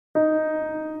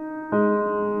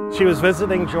She was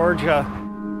visiting Georgia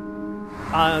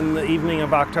on the evening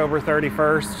of October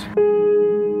 31st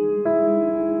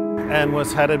and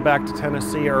was headed back to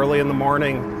Tennessee early in the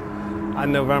morning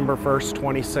on November 1st,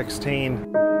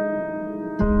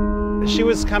 2016. She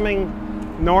was coming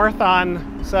north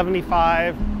on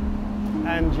 75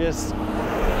 and just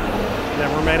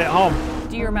never made it home.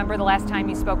 Do you remember the last time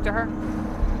you spoke to her?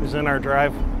 It was in our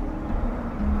drive.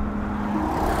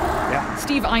 Yeah.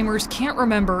 Steve Eimers can't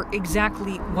remember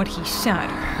exactly what he said.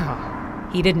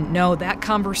 He didn't know that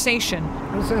conversation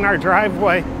It was in our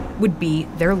driveway. Would be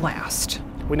their last.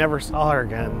 We never saw her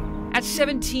again. At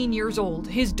 17 years old,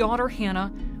 his daughter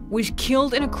Hannah was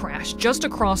killed in a crash just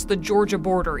across the Georgia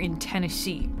border in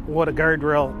Tennessee. What a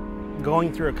guardrail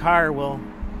going through a car will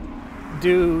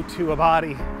do to a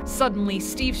body. Suddenly,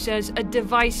 Steve says a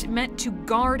device meant to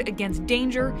guard against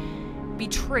danger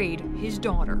betrayed his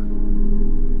daughter.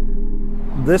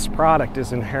 This product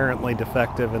is inherently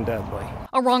defective and deadly.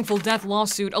 A wrongful death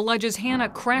lawsuit alleges Hannah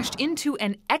crashed into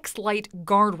an X-Lite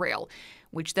guardrail,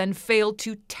 which then failed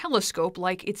to telescope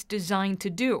like it's designed to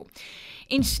do.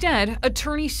 Instead,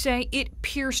 attorneys say it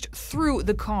pierced through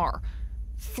the car,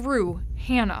 through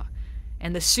Hannah.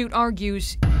 And the suit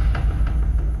argues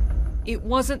it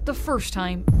wasn't the first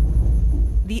time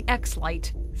the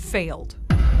X-Lite failed.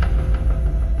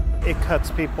 It cuts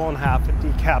people in half, it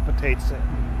decapitates it,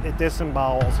 it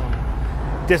disembowels them,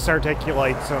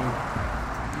 disarticulates them,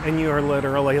 and you are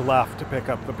literally left to pick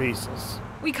up the pieces.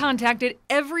 We contacted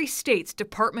every state's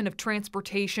Department of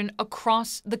Transportation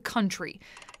across the country.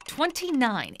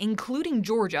 29, including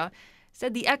Georgia,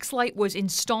 said the X-Lite was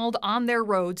installed on their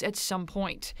roads at some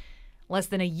point. Less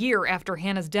than a year after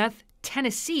Hannah's death,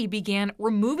 Tennessee began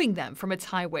removing them from its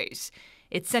highways.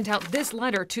 It sent out this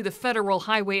letter to the Federal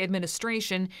Highway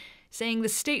Administration saying the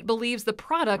state believes the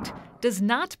product does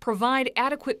not provide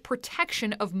adequate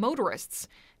protection of motorists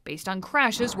based on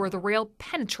crashes where the rail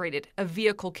penetrated a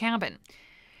vehicle cabin.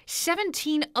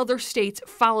 17 other states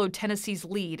followed Tennessee's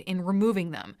lead in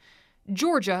removing them.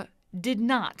 Georgia did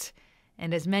not,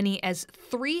 and as many as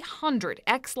 300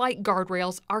 X-Lite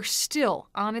guardrails are still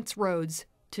on its roads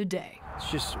today.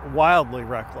 It's just wildly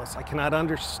reckless. I cannot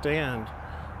understand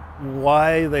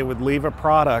why they would leave a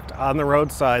product on the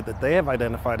roadside that they have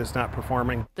identified as not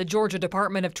performing. The Georgia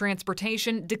Department of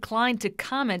Transportation declined to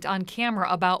comment on camera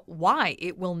about why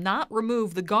it will not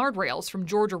remove the guardrails from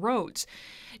Georgia roads.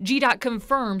 GDOT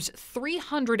confirms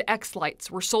 300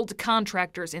 X-Lites were sold to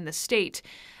contractors in the state.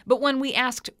 But when we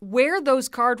asked where those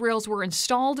guardrails were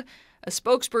installed, a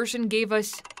spokesperson gave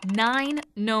us 9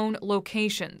 known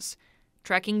locations.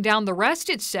 Tracking down the rest,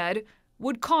 it said,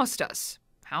 would cost us.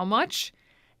 How much?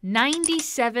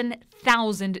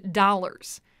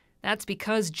 $97,000. That's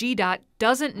because GDOT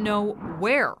doesn't know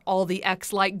where all the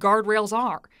X-Lite guardrails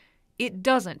are. It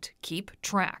doesn't keep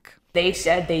track. They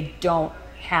said they don't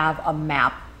have a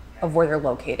map of where they're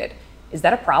located. Is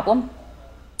that a problem?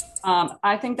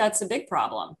 I think that's a big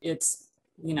problem. It's,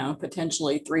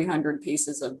 potentially 300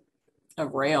 pieces of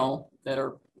rail that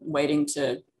are waiting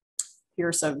to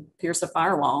pierce a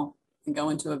firewall and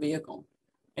go into a vehicle.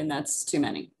 And that's too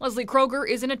many. Leslie Kroger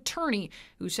is an attorney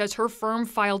who says her firm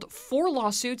filed 4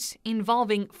 lawsuits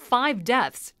involving 5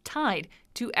 deaths tied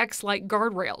to X-Lite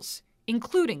guardrails,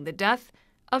 including the death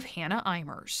of Hannah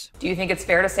Eimers. Do you think it's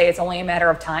fair to say it's only a matter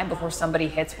of time before somebody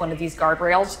hits one of these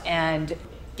guardrails and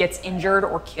gets injured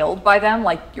or killed by them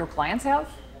like your clients have?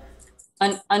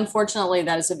 Unfortunately,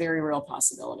 that is a very real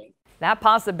possibility. That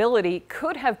possibility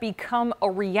could have become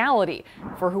a reality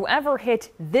for whoever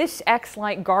hit this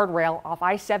X-Lite guardrail off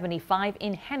I-75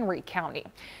 in Henry County.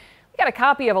 We got a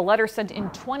copy of a letter sent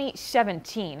in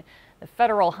 2017. The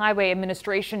Federal Highway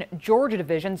Administration Georgia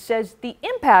Division says the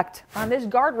impact on this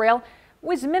guardrail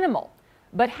was minimal,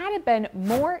 but had it been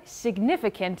more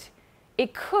significant,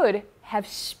 it could have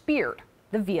speared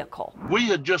the vehicle. We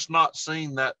had just not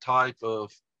seen that type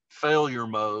of failure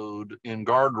mode in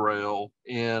guardrail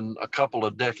in a couple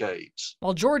of decades.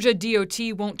 While Georgia DOT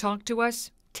won't talk to us,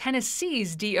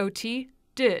 Tennessee's DOT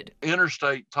did.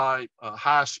 Interstate type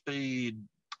high speed,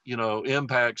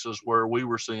 impacts is where we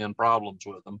were seeing problems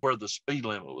with them. Where the speed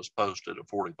limit was posted at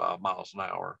 45 miles an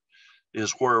hour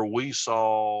is where we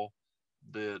saw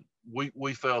that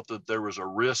we felt that there was a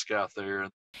risk out there.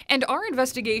 And our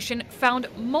investigation found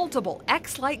multiple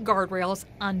X-Lite guardrails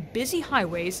on busy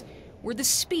highways where the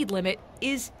speed limit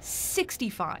is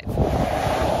 65.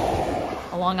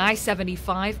 Along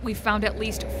I-75, we found at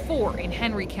least 4 in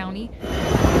Henry County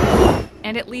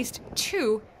and at least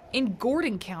 2 in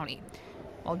Gordon County.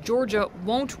 While Georgia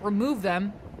won't remove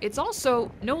them, it's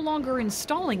also no longer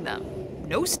installing them.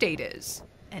 No state is.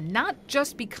 And not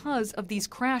just because of these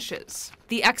crashes.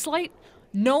 The X-Lite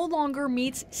no longer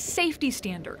meets safety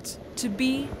standards to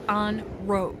be on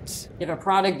roads. If a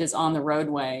product is on the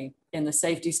roadway and the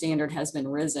safety standard has been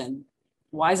risen,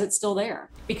 why is it still there?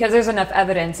 Because there's enough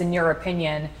evidence, in your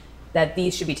opinion, that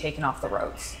these should be taken off the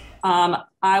roads.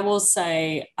 I will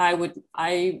say I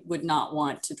would not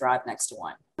want to drive next to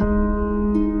one.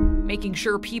 Making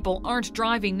sure people aren't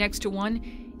driving next to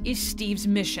one is Steve's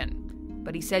mission.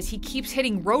 But he says he keeps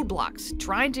hitting roadblocks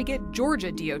trying to get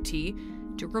Georgia DOT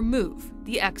to remove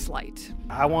the X-light.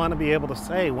 I want to be able to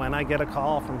say when I get a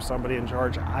call from somebody in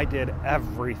Georgia, I did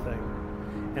everything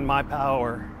in my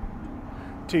power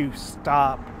to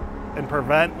stop and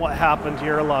prevent what happened to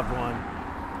your loved one.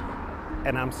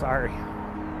 And I'm sorry.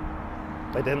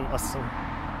 They didn't listen.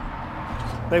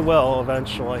 They will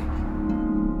eventually.